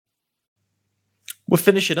We're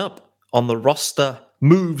finishing up on the roster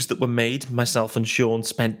moves that were made. Myself and Sean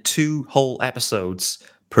spent 2 whole episodes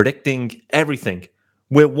predicting everything.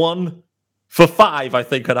 We're 1 for 5, I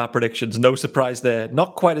think, on our predictions. No surprise there.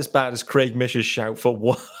 Not quite as bad as Craig Mish's shout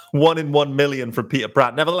for 1 in 1 million from Peter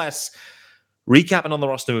Pratt. Nevertheless, recapping on the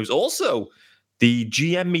roster moves. Also, the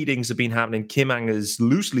GM meetings have been happening. Kim Ang has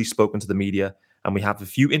loosely spoken to the media, and we have a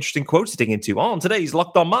few interesting quotes to dig into on today's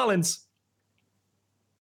Locked On Marlins.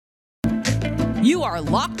 You are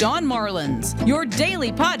Locked On Marlins, your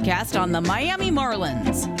daily podcast on the Miami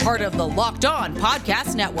Marlins. Part of the Locked On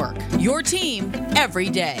Podcast Network, your team every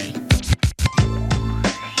day.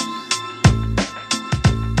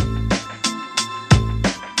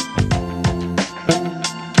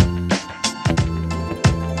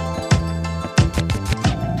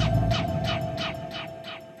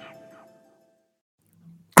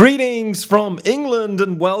 Greetings from England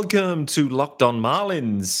and welcome to Locked On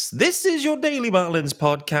Marlins. This is your daily Marlins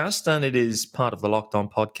podcast and it is part of the Locked On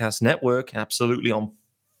Podcast Network. Absolutely on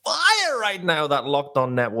fire right now, that Locked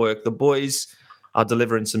On Network. The boys are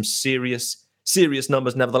delivering some serious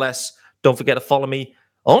numbers. Nevertheless, don't forget to follow me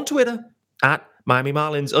on Twitter at Miami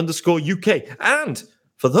Marlins _UK. And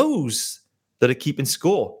for those that are keeping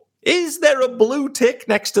score, is there a blue tick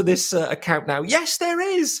next to this account now? Yes, there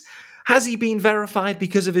is. Has he been verified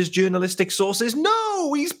because of his journalistic sources?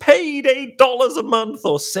 No, he's paid $8 a month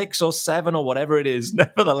or $6 or $7 or whatever it is.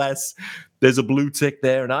 Nevertheless, there's a blue tick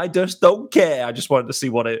there and I just don't care. I just wanted to see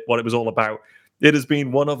what it was all about. It has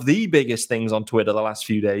been one of the biggest things on Twitter the last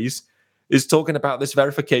few days is talking about this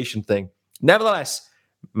verification thing. Nevertheless,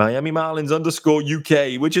 Miami Marlins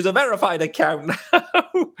 _UK, which is a verified account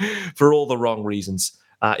now for all the wrong reasons.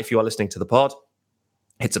 If you are listening to the pod,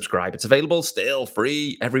 hit subscribe. It's available still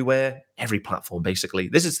free everywhere, every platform, basically.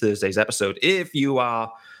 This is Thursday's episode. If you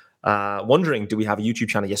are wondering, do we have a YouTube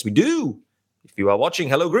channel? Yes, we do. If you are watching,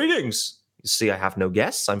 hello, greetings. You see, I have no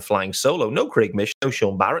guests. I'm flying solo. No Craig Mish, no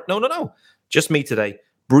Sean Barrett. No. Just me today.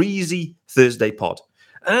 Breezy Thursday pod.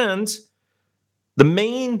 And the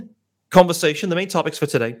main conversation, the main topics for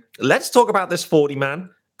today, let's talk about this 40-man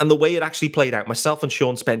and the way it actually played out. Myself and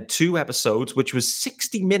Sean spent 2 episodes, which was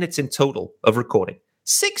 60 minutes in total of recording.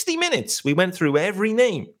 60 minutes. We went through every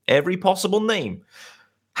name, every possible name.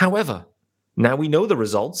 However, now we know the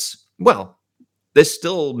results. Well, there's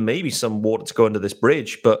still maybe some water to go under this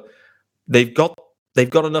bridge, but they've got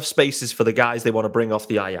enough spaces for the guys they want to bring off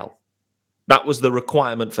the IL. That was the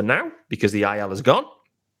requirement for now because the IL is gone.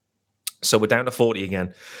 So we're down to 40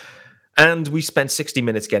 again. And we spent 60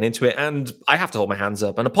 minutes getting into it. And I have to hold my hands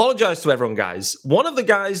up and apologize to everyone, guys. One of the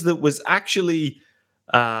guys that was actually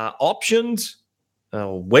optioned,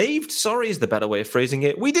 waived, sorry, is the better way of phrasing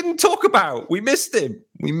it. We didn't talk about. We missed him.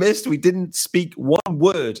 We didn't speak one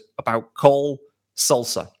word about Cole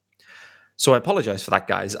Salsa. So I apologize for that,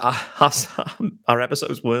 guys. Our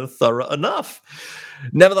episodes weren't thorough enough.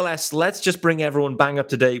 Nevertheless, let's just bring everyone bang up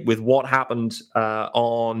to date with what happened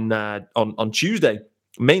on Tuesday,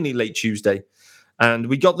 mainly late Tuesday. And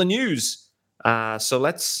we got the news. So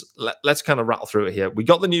let's kind of rattle through it here. We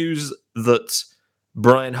got the news that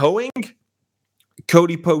Brian Hoeing,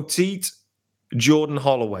 Cody Poteet, Jordan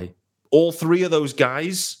Holloway, all 3 of those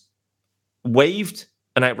guys waived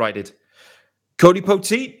and outrighted. Cody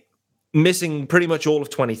Poteet missing pretty much all of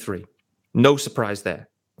 23. No surprise there.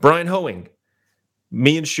 Brian Hoeing,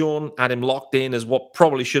 me and Sean had him locked in as what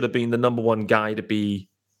probably should have been the number 1 guy to be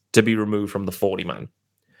removed from the 40-man.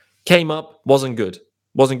 Came up, wasn't good.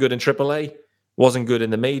 Wasn't good in AAA, wasn't good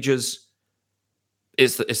in the majors.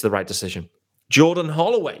 It's the right decision. Jordan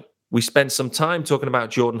Holloway. We spent some time talking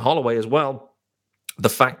about Jordan Holloway as well. The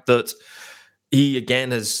fact that he,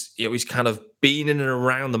 again, he's kind of been in and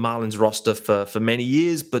around the Marlins roster for many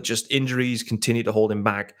years, but just injuries continue to hold him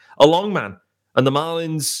back. A long man. And the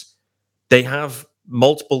Marlins, they have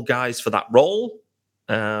multiple guys for that role.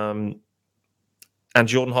 And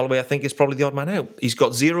Jordan Holloway, I think, is probably the odd man out. He's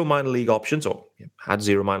got 0 minor league options, or had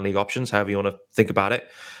 0 minor league options, however you want to think about it.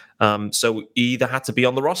 So he either had to be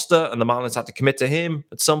on the roster and the Marlins had to commit to him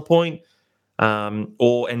at some point,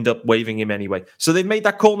 or end up waiving him anyway. So they've made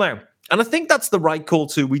that call now. And I think that's the right call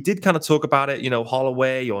too. We did kind of talk about it,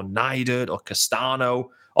 Holloway or Neidert or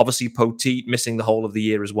Castano. Obviously, Poteet missing the whole of the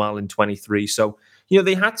year as well in 23. So,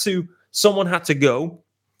 someone had to go.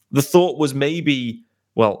 The thought was maybe,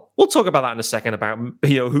 well, we'll talk about that in a second about,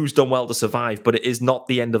 who's done well to survive, but it is not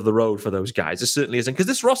the end of the road for those guys. It certainly isn't, because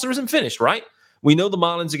this roster isn't finished, right? We know the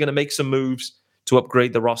Marlins are going to make some moves to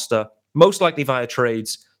upgrade the roster, most likely via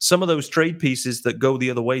trades. Some of those trade pieces that go the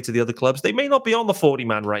other way to the other clubs, they may not be on the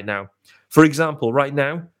 40-man right now. For example, right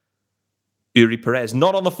now, Uri Perez,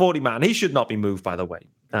 not on the 40-man. He should not be moved, by the way.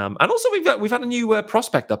 And also, we've had a new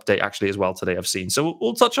prospect update actually as well today. I've seen, so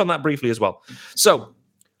we'll touch on that briefly as well. So,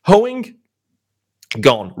 Hoeing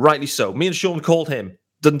gone, rightly so. Me and Sean called him.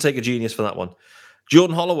 Didn't take a genius for that one.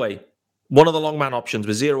 Jordan Holloway, one of the long man options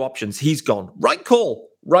with 0 options. He's gone. Right call.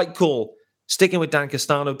 Sticking with Dan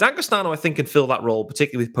Castano. Dan Castano, I think, can fill that role,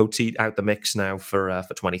 particularly with Poteet out the mix now for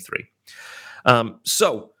 23.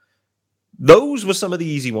 So those were some of the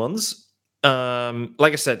easy ones.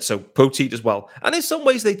 Like I said, so Poteet as well. And in some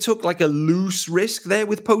ways, they took like a loose risk there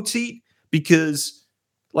with Poteet because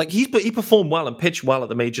like he performed well and pitched well at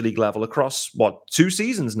the major league level across, 2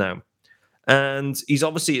 seasons now. And he's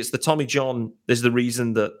obviously, it's the Tommy John is the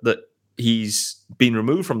reason that he's been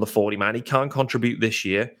removed from the 40-man. He can't contribute this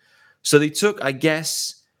year. So they took, I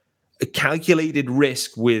guess, a calculated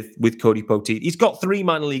risk with Cody Poteet. He's got 3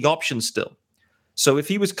 minor league options still. So if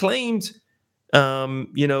he was claimed, someone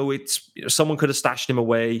could have stashed him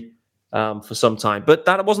away for some time. But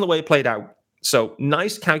that wasn't the way it played out. So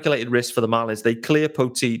nice calculated risk for the Marlins. They clear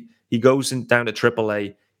Poteet. He goes down to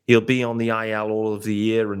AAA. He'll be on the IL all of the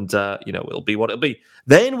year, and it'll be what it'll be.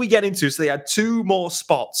 Then we get into, so they had 2 more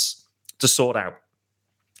spots to sort out.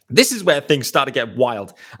 This is where things start to get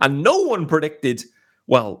wild. And no one predicted,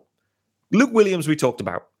 well, Luke Williams we talked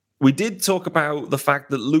about. We did talk about the fact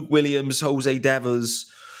that Luke Williams, Jose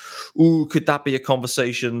Devers, could that be a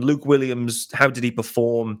conversation? Luke Williams, how did he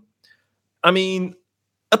perform? I mean,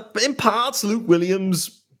 in parts, Luke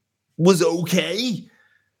Williams was okay.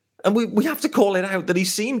 And we have to call it out that he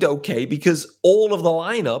seemed okay because all of the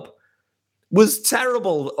lineup was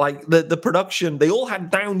terrible. Like the production, they all had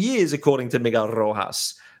down years, according to Miguel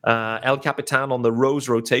Rojas. El Capitan on the Rose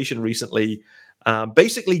rotation recently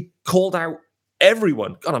basically called out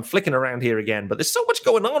everyone. God, I'm flicking around here again, but there's so much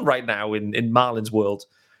going on right now in Marlins world.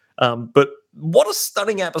 But what a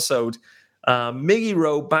stunning episode. Miggy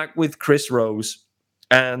Rowe back with Chris Rose,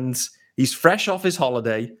 and he's fresh off his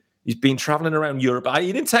holiday. He's been traveling around Europe.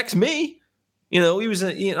 He didn't text me. He was.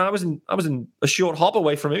 I was in a short hop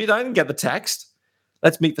away from him. I didn't get the text.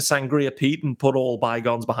 Let's meet for Sangria Pete and put all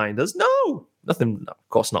bygones behind us. No, nothing. No, of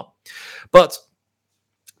course not. But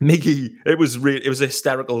Miggy, it was a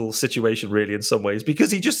hysterical situation, really, in some ways, because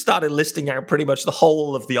he just started listing out pretty much the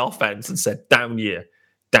whole of the offense and said, down year.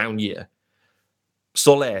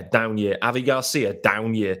 Soler, down year. Avi Garcia,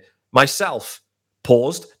 down year. Myself,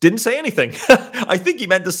 paused, didn't say anything. I think he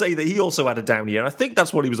meant to say that he also had a down year. I think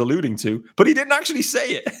that's what he was alluding to, but he didn't actually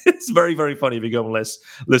say it. It's very, very funny if you go and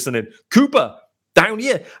listen in. Cooper, down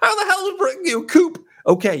year. How the hell did Coop?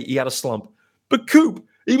 Okay, he had a slump. But Coop,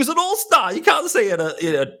 he was an all-star. You can't say in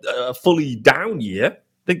a fully down year.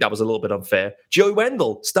 I think that was a little bit unfair. Joey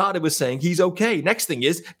Wendell started with saying he's okay. Next thing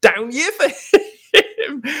is down year for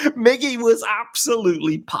him. Miggy was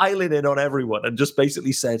absolutely piling in on everyone and just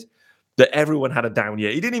basically said that everyone had a down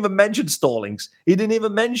year. He didn't even mention Stallings. He didn't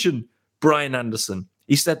even mention Brian Anderson.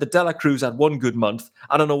 He said that De La Cruz had 1 good month.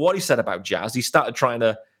 I don't know what he said about Jazz. He started trying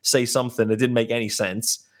to say something that didn't make any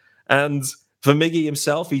sense. And for Miggy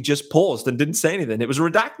himself, he just paused and didn't say anything. It was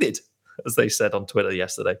redacted, as they said on Twitter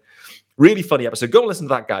yesterday. Really funny episode. Go and listen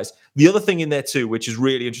to that, guys. The other thing in there, too, which is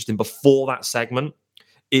really interesting before that segment,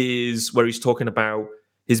 is where he's talking about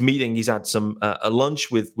his meeting. He's had some a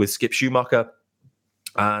lunch with Skip Schumacher,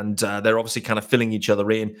 and they're obviously kind of filling each other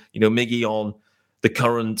in. Miggy on the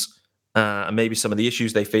current and maybe some of the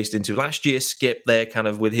issues they faced into last year. Skip there kind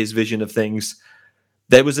of with his vision of things.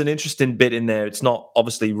 There was an interesting bit in there. It's not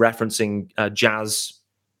obviously referencing Jazz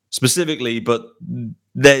specifically, but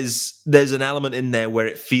there's an element in there where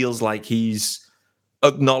it feels like he's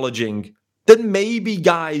acknowledging that maybe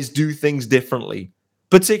guys do things differently,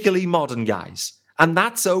 particularly modern guys. And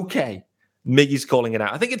that's okay. Miggy's calling it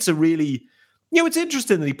out. I think it's a really, it's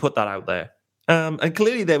interesting that he put that out there. And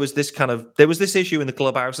clearly there was this issue in the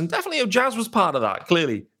clubhouse, and definitely Jazz was part of that.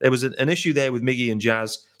 Clearly there was an issue there with Miggy and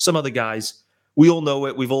Jazz, some other guys. We all know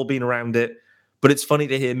it. We've all been around it. But it's funny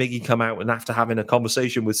to hear Miggy come out and after having a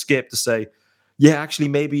conversation with Skip to say, yeah, actually,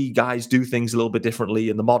 maybe guys do things a little bit differently,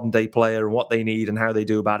 and the modern day player and what they need and how they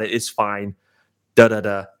do about it is fine.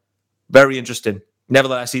 Very interesting.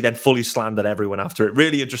 Nevertheless, he then fully slandered everyone after it.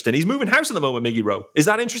 Really interesting. He's moving house at the moment, Miggy Rowe. Is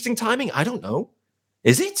that interesting timing? I don't know.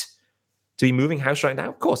 Is it? To be moving house right now?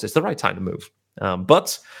 Of course, it's the right time to move.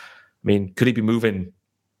 But, I mean, could he be moving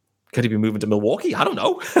to Milwaukee? I don't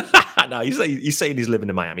know. No, he's saying he's living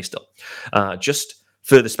in Miami still. Just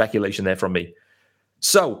further speculation there from me.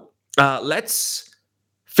 So, let's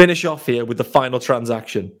finish off here with the final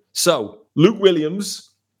transaction. So, Luke Williams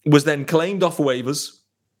was then claimed off waivers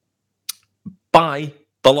by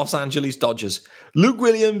the Los Angeles Dodgers. Luke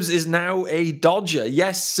Williams is now a Dodger.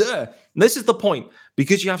 Yes, sir. And this is the point.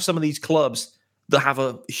 Because you have some of these clubs that have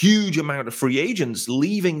a huge amount of free agents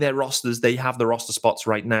leaving their rosters. They have the roster spots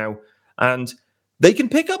right now, and they can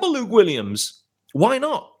pick up a Luke Williams. Why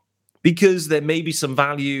not? Because there may be some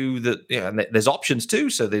value and there's options too,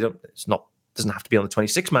 so doesn't have to be on the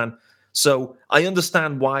 26 man. So I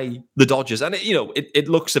understand why the Dodgers, and it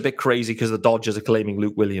looks a bit crazy because the Dodgers are claiming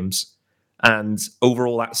Luke Williams, and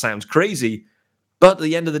overall that sounds crazy. But at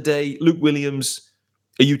the end of the day, Luke Williams,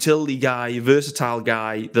 a utility guy, versatile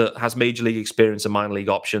guy that has major league experience and minor league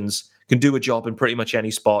options, can do a job in pretty much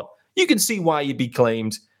any spot. You can see why he'd be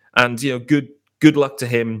claimed, and good luck to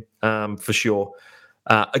him for sure.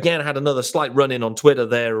 Again, I had another slight run-in on Twitter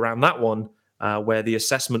there around that one, where the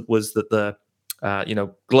assessment was that the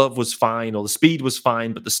glove was fine or the speed was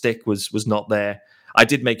fine, but the stick was not there. I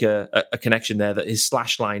did make a connection there that his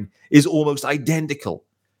slash line is almost identical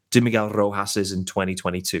to Miguel Rojas's in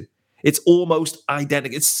 2022. It's almost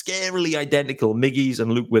identical. It's scarily identical, Miggy's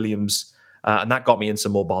and Luke Williams, and that got me in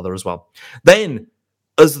some more bother as well. Then,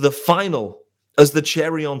 as the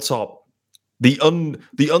cherry on top,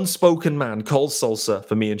 the unspoken man, Cole Sulser,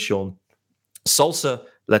 for me and Sean. Sulser,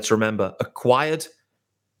 let's remember, acquired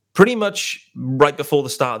pretty much right before the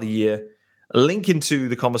start of the year, linking to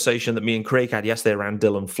the conversation that me and Craig had yesterday around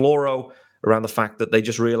Dylan Floro, around the fact that they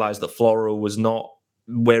just realized that Floro was not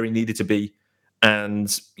where he needed to be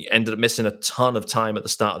and ended up missing a ton of time at the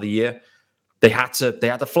start of the year. They had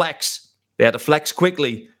to flex. They had to flex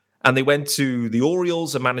quickly, and they went to the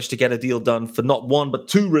Orioles and managed to get a deal done for not one, but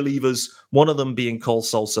two relievers, one of them being Cole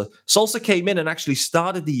Sulser. Sulser came in and actually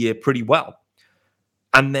started the year pretty well,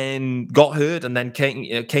 and then got hurt, and then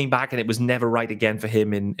came back, and it was never right again for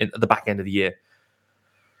him in the back end of the year.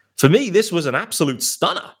 For me, this was an absolute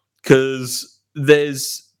stunner, because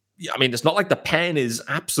it's not like the pen is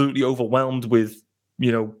absolutely overwhelmed with,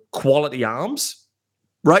 quality arms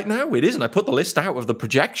right now. It isn't. I put the list out of the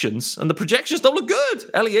projections, and the projections don't look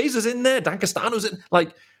good. Eliezer's in there. Dan Castano's in.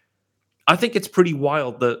 I think it's pretty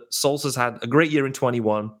wild that Sulser's had a great year in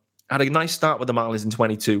 21, had a nice start with the Marlins in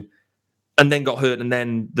 22, and then got hurt, and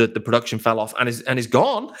then the production fell off and is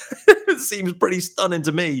gone. It seems pretty stunning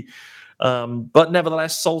to me. But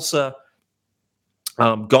nevertheless, Sulser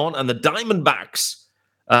gone, and the Diamondbacks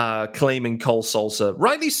claiming Cole Sulser.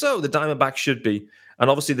 Rightly so, the Diamondbacks should be. And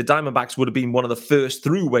obviously the Diamondbacks would have been one of the first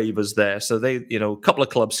through waivers there. So they, a couple of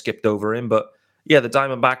clubs skipped over him. But yeah, the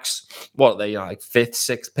Diamondbacks, what are they, like 5th,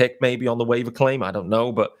 6th pick maybe on the waiver claim? I don't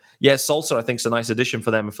know. But yeah, Sulser, I think, is a nice addition for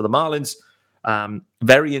them and for the Marlins.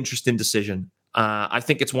 Very interesting decision. I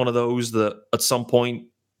think it's one of those that at some point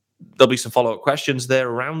there'll be some follow-up questions there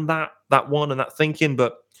around that one and that thinking.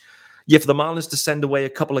 But yeah, for the Marlins to send away a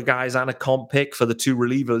couple of guys and a comp pick for the two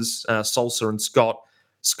relievers, Sulser and Scott.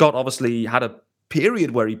 Scott obviously had a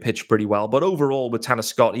period where he pitched pretty well, but overall with Tanner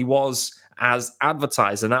Scott, he was as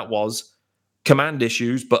advertised, and that was command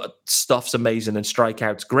issues, but stuff's amazing and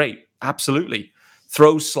strikeouts great. Absolutely.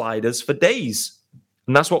 Throws sliders for days.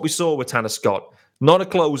 And that's what we saw with Tanner Scott. Not a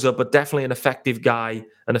closer, but definitely an effective guy,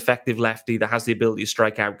 an effective lefty that has the ability to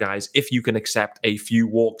strike out guys if you can accept a few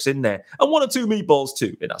walks in there. And 1 or 2 meatballs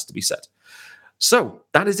too, it has to be said. So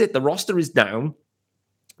that is it. The roster is down.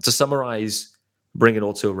 To summarize, bring it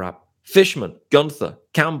all to a wrap. Fishman, Gunther,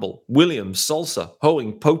 Campbell, Williams, Sulser,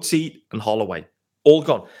 Hoeing, Poteet, and Holloway. All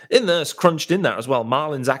gone. In there, crunched in there as well,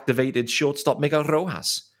 Marlins activated shortstop Miguel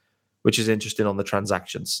Rojas, which is interesting on the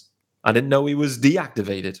transactions. I didn't know he was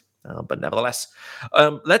deactivated, but nevertheless.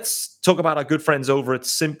 Let's talk about our good friends over at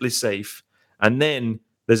Simply Safe. And then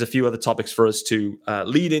there's a few other topics for us to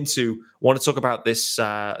lead into. I want to talk about this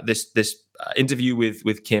interview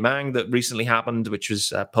with Kim Ang that recently happened, which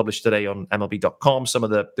was published today on MLB.com. Some of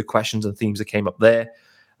the questions and themes that came up there.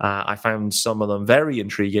 I found some of them very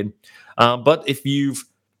intriguing. But if you've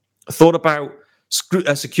thought about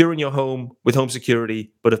securing your home with home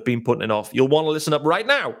security, but have been putting it off, you'll want to listen up right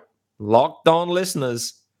now. Locked On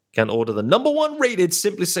listeners can order the #1 rated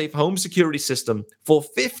Simply Safe home security system for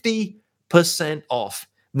 50% off.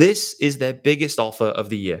 This is their biggest offer of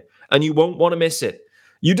the year, and you won't want to miss it.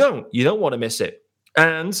 You don't want to miss it.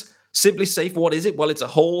 And Simply Safe, what is it? Well, it's a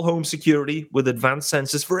whole home security with advanced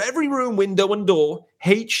sensors for every room, window, and door.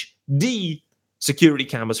 HD security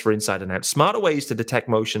cameras for inside and out. Smarter ways to detect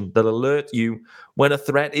motion that alert you when a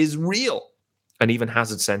threat is real. And even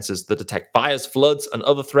hazard sensors that detect fires, floods, and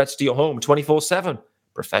other threats to your home 24/7.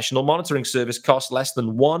 Professional monitoring service costs less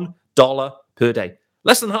than $1 per day.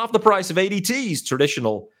 Less than half the price of ADT's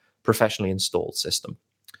traditional professionally installed system.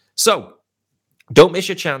 So, don't miss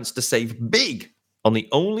your chance to save big on the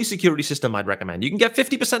only security system I'd recommend. You can get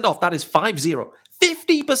 50% off. That is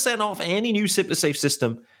 50% off any new Simply Safe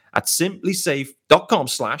system at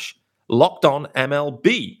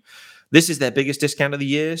simplysafe.com/LockedOnMLB. This is their biggest discount of the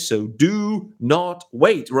year, so do not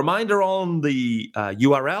wait. Reminder on the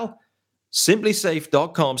URL,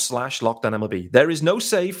 simplysafe.com/LockedOnMLB. There is no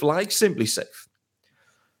safe like SimpliSafe.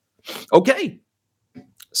 Okay.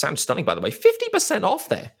 Sounds stunning, by the way. 50% off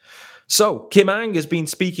there. So Kim Ang has been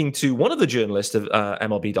speaking to one of the journalists of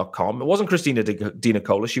MLB.com. It wasn't Christina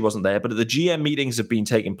DiNicola. She wasn't there, but the GM meetings have been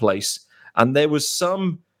taking place. And there was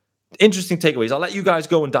some interesting takeaways. I'll let you guys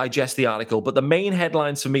go and digest the article. But the main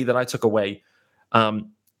headlines for me that I took away,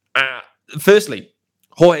 firstly,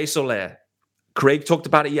 Jorge Soler. Craig talked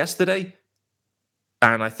about it yesterday.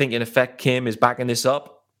 And I think, in effect, Kim is backing this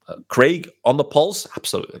up. Craig on the pulse?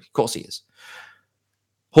 Absolutely. Of course he is.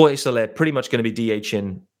 Jorge Soler pretty much going to be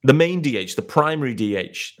DHing. The main DH, the primary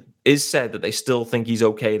DH, is said that they still think he's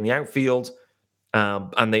okay in the outfield.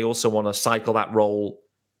 And they also want to cycle that role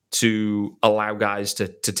to allow guys to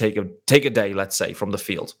take a day, let's say, from the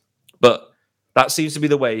field. But that seems to be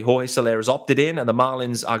the way Jorge Soler has opted in, and the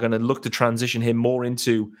Marlins are going to look to transition him more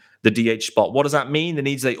into the DH spot. What does that mean?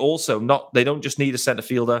 They don't just need a center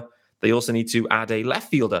fielder, they also need to add a left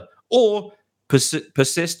fielder or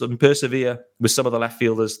persist and persevere with some of the left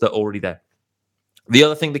fielders that are already there. The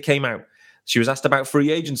other thing that came out, she was asked about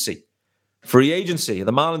free agency. Free agency, are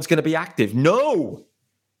the Marlins going to be active? No,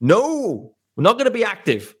 we're not going to be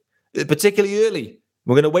active, particularly early.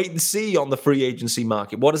 We're going to wait and see on the free agency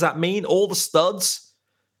market. What does that mean? All the studs,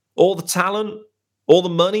 all the talent, all the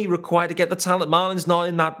money required to get the talent. Marlins not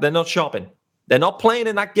in that. They're not shopping. They're not playing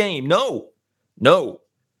in that game. No.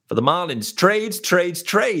 For the Marlins, trades.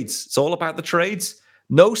 It's all about the trades.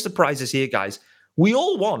 No surprises here, guys. We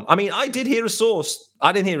all want. I mean, I did hear a source.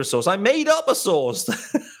 I didn't hear a source. I made up a source.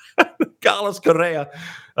 Carlos Correa.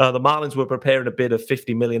 The Marlins were preparing a bid of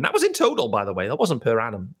 $50 million. That was in total, by the way. That wasn't per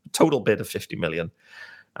annum. Total bid of $50 million.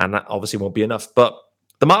 And that obviously won't be enough. But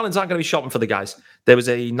the Marlins aren't going to be shopping for the guys. There was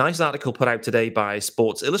a nice article put out today by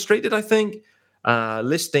Sports Illustrated, I think,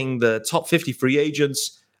 listing the top 50 free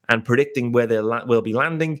agents and predicting where they'll be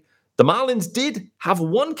landing. The Marlins did have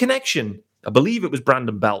one connection. I believe it was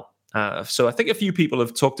Brandon Belt. So I think a few people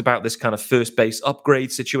have talked about this kind of first base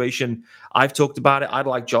upgrade situation. I've talked about it. I'd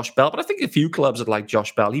like Josh Bell, but I think a few clubs would like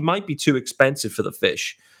Josh Bell. He might be too expensive for the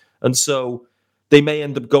Fish. And so they may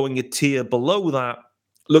end up going a tier below that,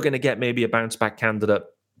 looking to get maybe a bounce-back candidate.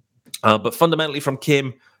 But fundamentally from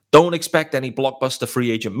Kim, don't expect any blockbuster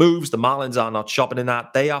free agent moves. The Marlins are not shopping in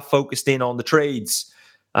that. They are focused in on the trades.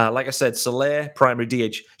 Like I said, Soler, primary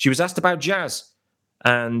DH. She was asked about Jazz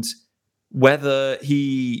and whether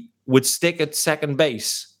he would stick at second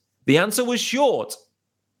base. The answer was short,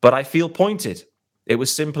 but I feel pointed. It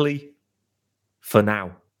was simply, for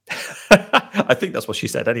now. I think that's what she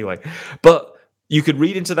said anyway. But you could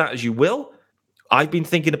read into that as you will. I've been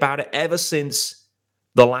thinking about it ever since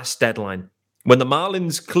the last deadline, when the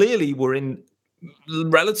Marlins clearly were in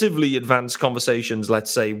relatively advanced conversations,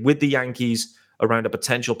 let's say, with the Yankees around a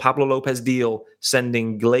potential Pablo Lopez deal,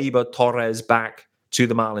 sending Gleyber Torres back to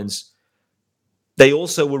the Marlins. They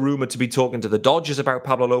also were rumored to be talking to the Dodgers about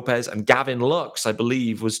Pablo Lopez, and Gavin Lux, I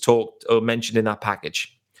believe, was talked or mentioned in that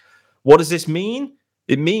package. What does this mean?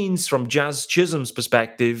 It means, from Jazz Chisholm's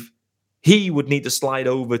perspective, he would need to slide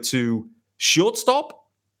over to shortstop,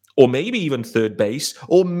 or maybe even third base,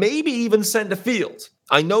 or maybe even center field.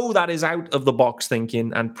 I know that is out of the box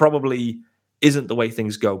thinking and probably isn't the way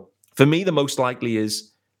things go. For me, the most likely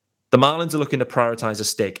is the Marlins are looking to prioritize a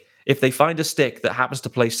stick. If they find a stick that happens to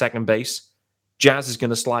play second base, Jazz is going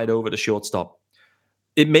to slide over to shortstop.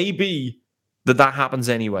 It may be that happens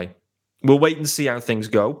anyway. We'll wait and see how things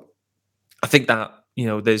go. I think that,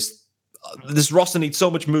 this roster needs so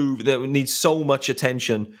much move, that needs so much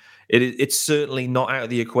attention. It's certainly not out of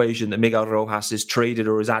the equation that Miguel Rojas is traded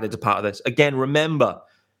or is added to part of this. Again, remember,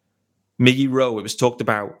 Miggy Rowe, it was talked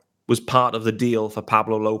about, was part of the deal for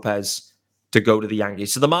Pablo Lopez to go to the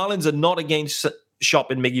Yankees. So the Marlins are not against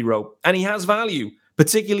shopping Miggy Rowe, and he has value,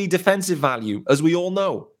 particularly defensive value, as we all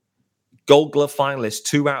know. Gold Glove finalist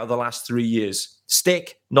 2 out of the last 3 years.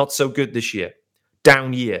 Stick, not so good this year.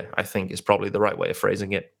 Down year, I think, is probably the right way of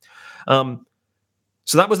phrasing it. So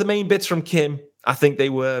that was the main bits from Kim. I think they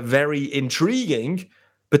were very intriguing,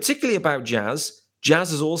 particularly about Jazz.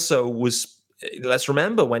 Jazz let's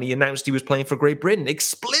remember, when he announced he was playing for Great Britain,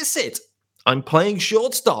 explicit. I'm playing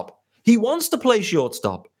shortstop. He wants to play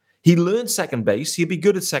shortstop. He learned second base. He'll be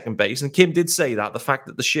good at second base. And Kim did say that. The fact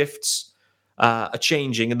that the shifts are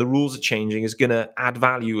changing and the rules are changing is going to add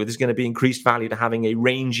value. There's going to be increased value to having a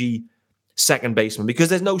rangy second baseman, because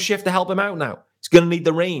there's no shift to help him out now. He's going to need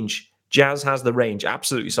the range. Jazz has the range,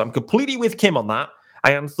 absolutely. So I'm completely with Kim on that.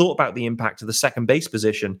 I hadn't thought about the impact of the second base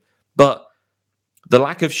position, but the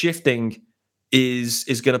lack of shifting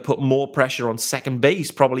is going to put more pressure on second base,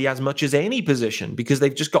 probably as much as any position, because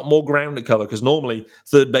they've just got more ground to cover. Because normally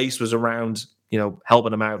third base was around,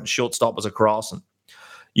 helping them out, and shortstop was across, and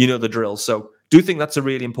the drill. So do think that's a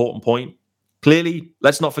really important point. Clearly,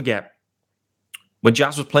 let's not forget, when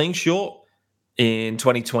Jazz was playing short in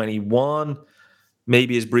 2021,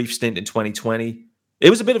 maybe his brief stint in 2020, it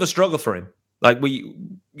was a bit of a struggle for him. Like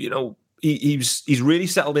he's really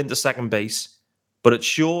settled into second base. But at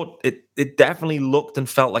short, it definitely looked and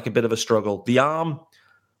felt like a bit of a struggle. The arm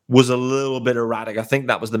was a little bit erratic. I think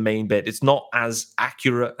that was the main bit. It's not as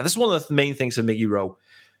accurate. And this is one of the main things for Miggy Rowe.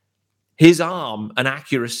 His arm and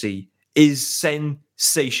accuracy is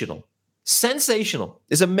sensational. Sensational.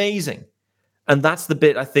 It's amazing. And that's the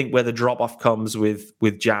bit, I think, where the drop-off comes with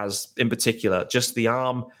Jazz in particular. Just the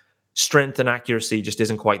arm strength and accuracy just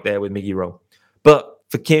isn't quite there with Miggy Rowe. But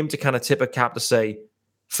for Kim to kind of tip a cap to say,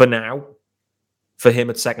 for now, for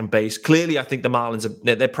him at second base. Clearly, I think the Marlins,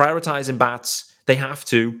 they're prioritizing bats. They have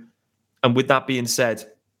to. And with that being said,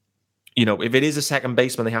 if it is a second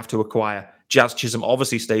baseman they have to acquire, Jazz Chisholm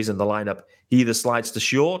obviously stays in the lineup. He either slides to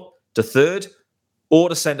short, to third, or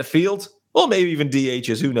to center field, or maybe even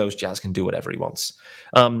DHs. Who knows? Jazz can do whatever he wants.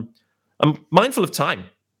 I'm mindful of time,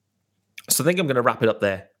 so I think I'm going to wrap it up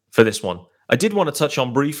there for this one. I did want to touch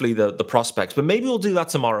on briefly the prospects, but maybe we'll do that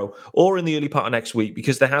tomorrow or in the early part of next week,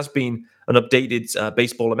 because there has been an updated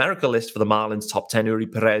Baseball America list for the Marlins top 10.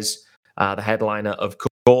 Eury Perez, the headliner, of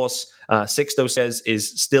course. Sixto says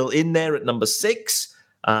is still in there at number 6,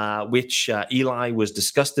 which Eli was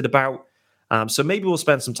disgusted about. So maybe we'll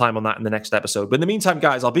spend some time on that in the next episode. But in the meantime,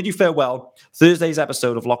 guys, I'll bid you farewell. Thursday's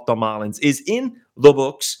episode of Locked On Marlins is in the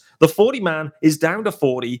books. The 40-man is down to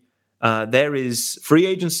 40. There is free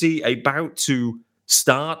agency about to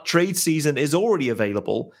start. Trade season is already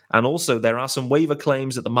available. And also there are some waiver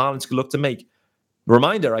claims that the Marlins could look to make.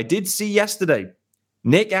 Reminder, I did see yesterday,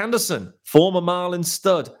 Nick Anderson, former Marlins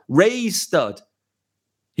stud, Rays stud.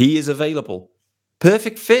 He is available.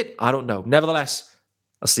 Perfect fit? I don't know. Nevertheless,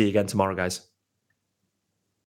 I'll see you again tomorrow, guys.